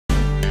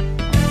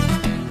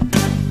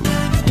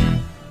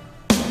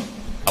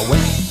I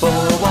went for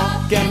a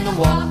walk and the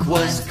walk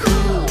was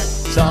cool.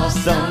 Saw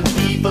some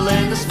people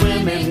in the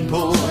swimming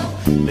pool.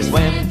 They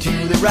swam to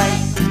the right,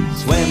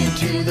 swam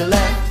to the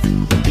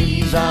left, but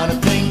these are the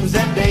things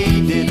that they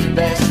did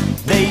best.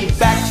 They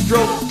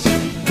backstroked,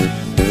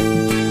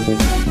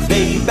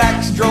 they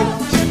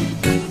backstroked,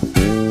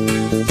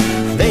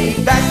 they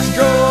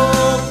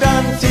backstroked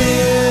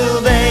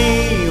until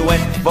they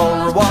went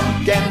for a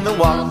walk and the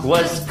walk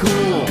was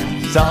cool.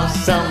 Saw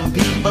some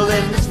people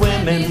in the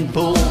swimming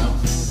pool.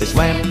 They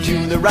swam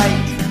to the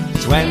right,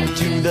 swam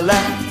to the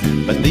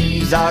left, but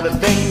these are the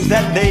things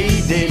that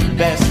they did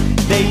best.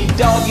 They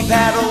doggy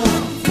paddled,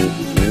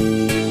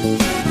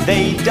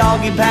 they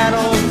doggy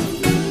paddled,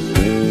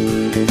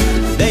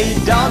 they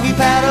doggy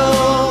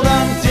paddled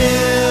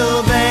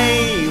until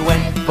they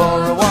went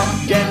for a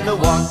walk and the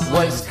walk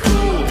was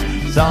cool.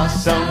 Saw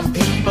some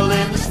people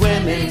in the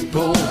swimming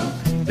pool.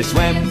 They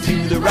swam to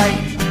the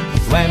right,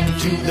 swam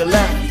to the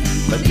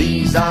left, but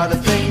these are the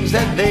things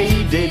that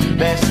they did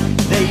best.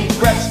 They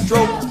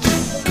breaststroked,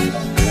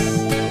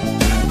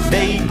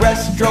 they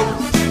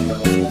breaststroked,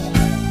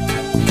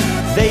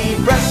 they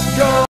breaststroked.